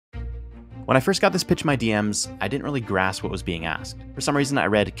When I first got this pitch in my DMs, I didn't really grasp what was being asked. For some reason, I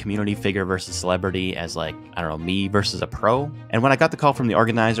read community figure versus celebrity as like, I don't know, me versus a pro. And when I got the call from the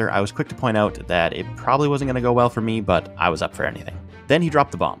organizer, I was quick to point out that it probably wasn't going to go well for me, but I was up for anything. Then he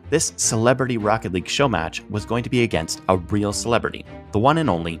dropped the bomb. This celebrity Rocket League Showmatch was going to be against a real celebrity, the one and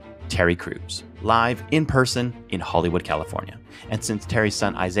only Terry Crews, live in person in Hollywood, California. And since Terry's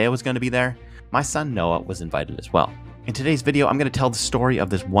son Isaiah was going to be there, my son Noah was invited as well. In today's video, I'm going to tell the story of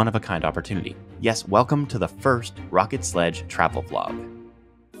this one-of-a-kind opportunity. Yes, welcome to the first Rocket Sledge travel vlog.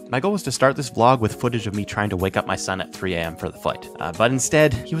 My goal was to start this vlog with footage of me trying to wake up my son at 3 a.m. for the flight. But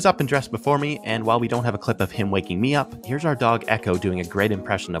instead, he was up and dressed before me, and while we don't have a clip of him waking me up, here's our dog Echo doing a great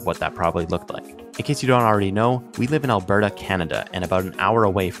impression of what that probably looked like. In case you don't already know, we live in Alberta, Canada, and about an hour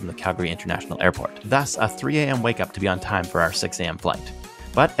away from the Calgary International Airport. Thus, a 3 a.m. wake up to be on time for our 6 a.m. flight.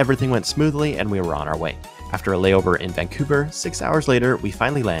 But everything went smoothly and we were on our way. After a layover in Vancouver, 6 hours later, we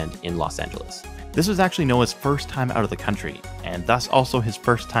finally land in Los Angeles. This was actually Noah's first time out of the country, and thus also his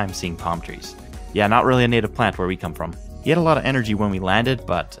first time seeing palm trees. Yeah, not really a native plant where we come from. He had a lot of energy when we landed,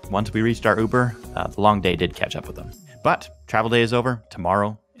 but once we reached our Uber, the long day did catch up with him. But travel day is over,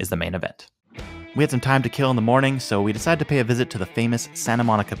 tomorrow is the main event. We had some time to kill in the morning, so we decided to pay a visit to the famous Santa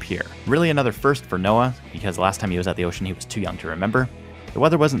Monica Pier. Really another first for Noah, because last time he was at the ocean he was too young to remember. The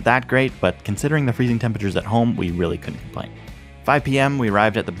weather wasn't that great, but considering the freezing temperatures at home, we really couldn't complain. 5 p.m. we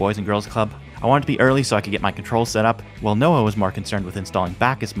arrived at the Boys and Girls Club. I wanted to be early so I could get my controls set up, while Noah was more concerned with installing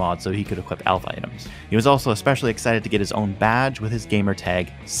Bacchus mods so he could equip alpha items. He was also especially excited to get his own badge with his gamer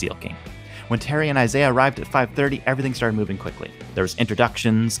tag, sealking. When Terry and Isaiah arrived at 5:30, everything started moving quickly. There was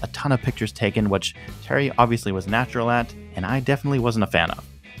introductions, a ton of pictures taken, which Terry obviously was natural at, and I definitely wasn't a fan of.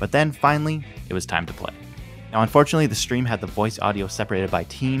 But then, finally, it was time to play. Now, unfortunately, the stream had the voice audio separated by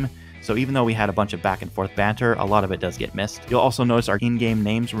team, so even though we had a bunch of back and forth banter, a lot of it does get missed. You'll also notice our in-game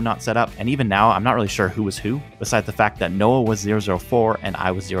names were not set up, and even now, I'm not really sure who was who, besides the fact that Noah was 004 and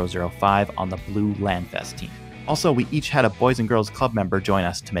I was 005 on the blue LANfest team. Also, we each had a Boys and Girls Club member join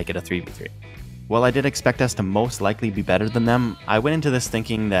us to make it a 3v3. While I did expect us to most likely be better than them, I went into this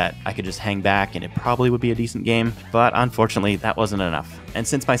thinking that I could just hang back and it probably would be a decent game, but unfortunately that wasn't enough. And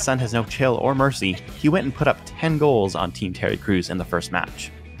since my son has no chill or mercy, he went and put up 10 goals on Team Terry Crews in the first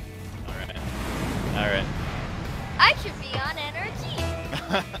match. Alright. I should be on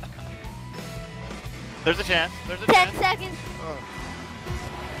energy. There's a chance. There's a 10 chance. seconds.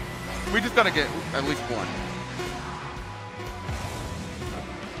 We just gotta get at least one.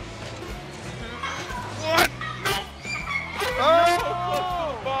 What?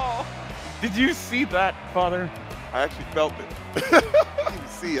 Oh! Did you see that, Father? I actually felt it. I didn't even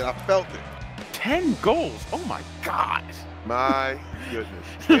see it, I felt it. 10 goals! Oh my God! My goodness.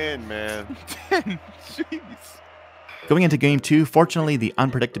 10, man. 10? Jeez. Going into game 2, fortunately the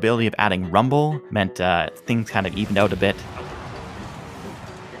unpredictability of adding Rumble meant things kind of evened out a bit.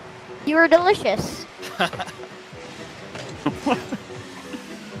 You were delicious.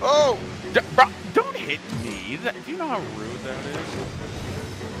 Oh! Bro, don't hit me. Do you know how rude that is?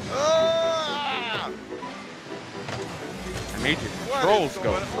 Ah! I made your What controls is go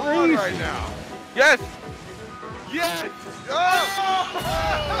going on crazy right now? Yes! Yes!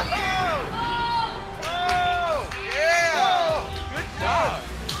 Oh! Oh! Yeah! Good job!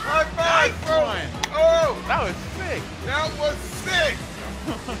 High five, Nice bro! one. Oh! That was sick! That was sick!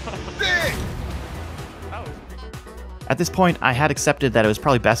 Sick! That was At this point, I had accepted that it was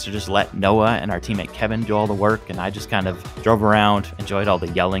probably best to just let Noah and our teammate Kevin do all the work, and I just kind of drove around, enjoyed all the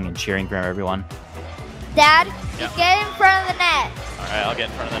yelling and cheering from everyone. Dad, Yeah. you get in front of the net. Alright, I'll get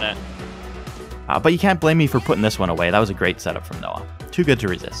in front of the net. But you can't blame me for putting this one away. That was a great setup from Noah. Too good to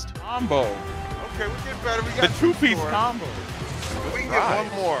resist. combo. Okay, we're getting better. We got The two-piece more. combo. We can Right.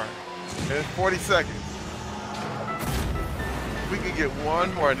 get one more in 40 seconds. We can get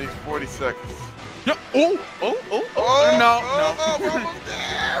one more in these 40 seconds. No. Oh! Oh, No, oh, no. oh, we're almost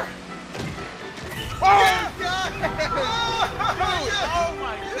there. Oh! Yes, yes. Oh, yes. Oh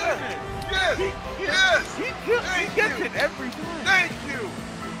my goodness! Yes, yes. He gets it every time. Thank you.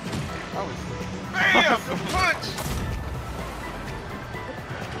 That was bam, the punch.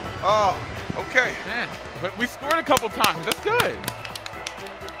 Oh, okay. Man, but we scored a couple times. That's good.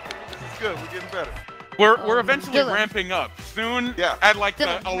 It's good. We're getting better. We're eventually Dylan. ramping up. Soon, Yeah. at like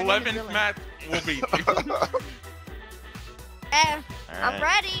Dylan, the my name is 11th Dylan. match, we'll beat you. I'm Alright.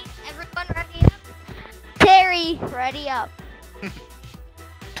 ready. Everyone ready up? Terry, ready up.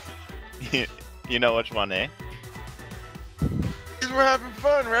 You know which one, eh? We're having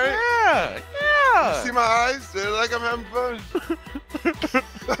fun, right? Yeah, You yeah. see my eyes? They're like I'm having fun.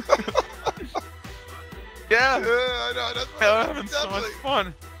 Yeah. Yeah, I know. That's We're what having so much definitely.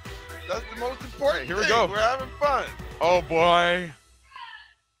 fun. That's the most important Here we thing. go. We're having fun. Oh boy.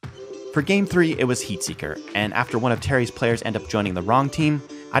 For Game 3, it was Heatseeker, and after one of Terry's players ended up joining the wrong team,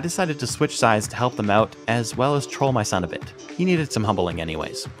 I decided to switch sides to help them out, as well as troll my son a bit. He needed some humbling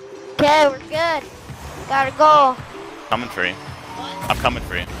anyways. Okay, we're good. Gotta go. Coming for you. I'm coming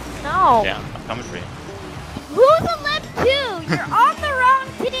for you. No. Yeah, I'm coming for you. Who's a left 2? You're on the wrong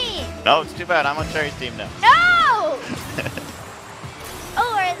team. No, it's too bad. I'm on Terry's team now. No!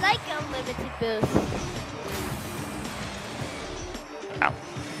 Oh, I like unlimited boost. Ow.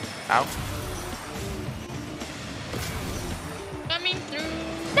 Ow. Coming through.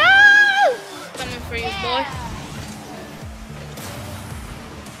 No! Coming for you, boy.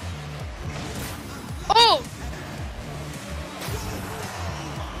 Oh!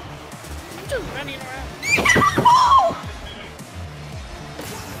 I'm just running around.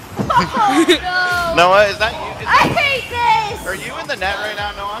 Oh, no. Noah, is that you? I hate this. Are you in the net right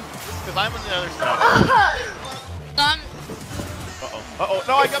now, Noah? Because I'm on the other side. Uh-oh. Uh-oh.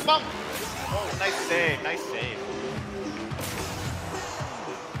 No, I got bumped. Oh, nice save. Nice save.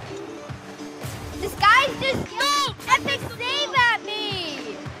 This guy's just yelling epic save at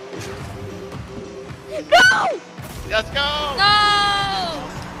me. No! Let's go. No!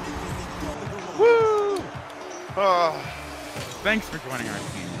 Woo. Oh, Thanks for joining our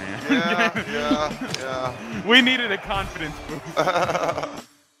team, man. yeah. We needed a confidence boost.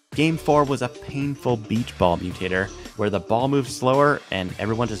 Game 4 was a painful beach ball mutator, where the ball moved slower and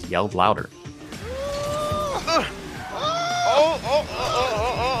everyone just yelled louder.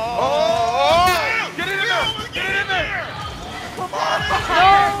 Get it in there! Get it in there! Come on!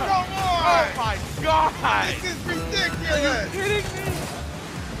 Oh my god! This is ridiculous! Kidding me?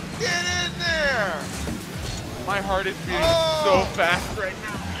 Get in there! My heart is beating Oh. so fast right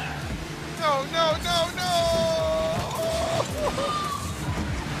now. No!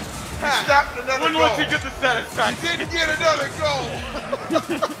 Stopped another Wouldn't goal. let you get the You satisfaction. didn't get another goal.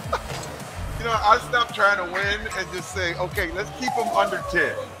 You know, I stopped trying to win and just say, okay, let's keep them under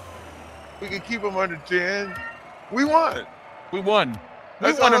 10. We can keep them under 10. We won. We won.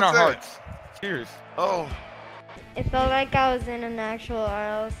 That's We won all in I'm our saying. hearts. Cheers. Oh. It felt like I was in an actual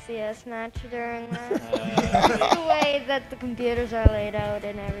RLCS match during that. The way that the computers are laid out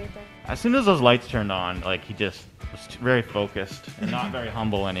and everything. As soon as those lights turned on, like he just was very focused and not very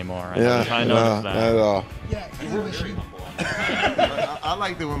humble anymore. I noticed that. Not at all. I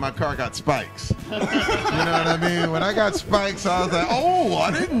liked it when my car got spikes. You know what I mean? When I got spikes, I was like, "Oh,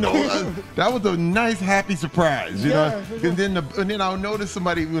 I didn't know." That was a nice, happy surprise, you know. And then I'll notice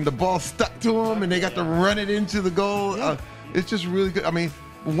somebody when the ball stuck to them and they got to run it into the goal. It's just really good. I mean,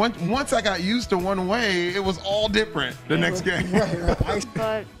 once I got used to one way, it was all different the next game.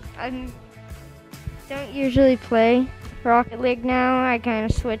 But I don't usually play Rocket League now. I kind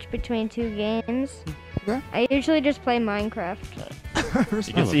of switch between 2 games. Okay. I usually just play Minecraft.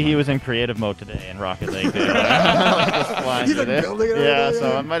 You can see he was in creative mode today in Rocket League. Just flying He's through like there. building it Yeah, over so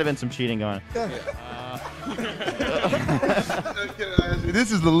there. it might have been some cheating going.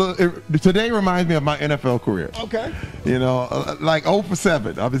 This is today reminds me of my NFL career. Okay. You know, like 0 for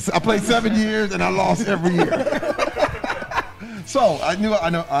 7. I played 7 years and I lost every year. So I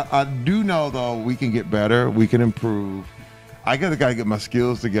do know though we can get better, we can improve. I gotta get my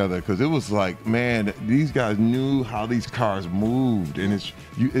skills together because it was like, man, these guys knew how these cars moved, and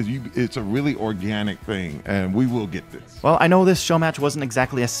it's a really organic thing, and we will get this. Well, I know this show match wasn't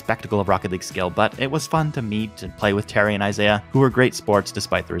exactly a spectacle of Rocket League skill, but it was fun to meet and play with Terry and Isaiah, who were great sports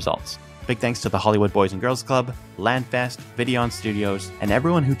despite the results. Big thanks to the Hollywood Boys and Girls Club, LANfest, Videon Studios, and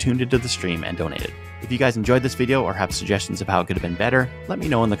everyone who tuned into the stream and donated. If you guys enjoyed this video or have suggestions of how it could have been better, let me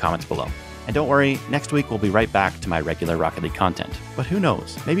know in the comments below. And don't worry, next week we'll be right back to my regular Rocket League content. But who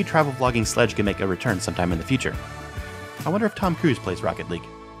knows, maybe travel vlogging Sledge can make a return sometime in the future. I wonder if Tom Cruise plays Rocket League.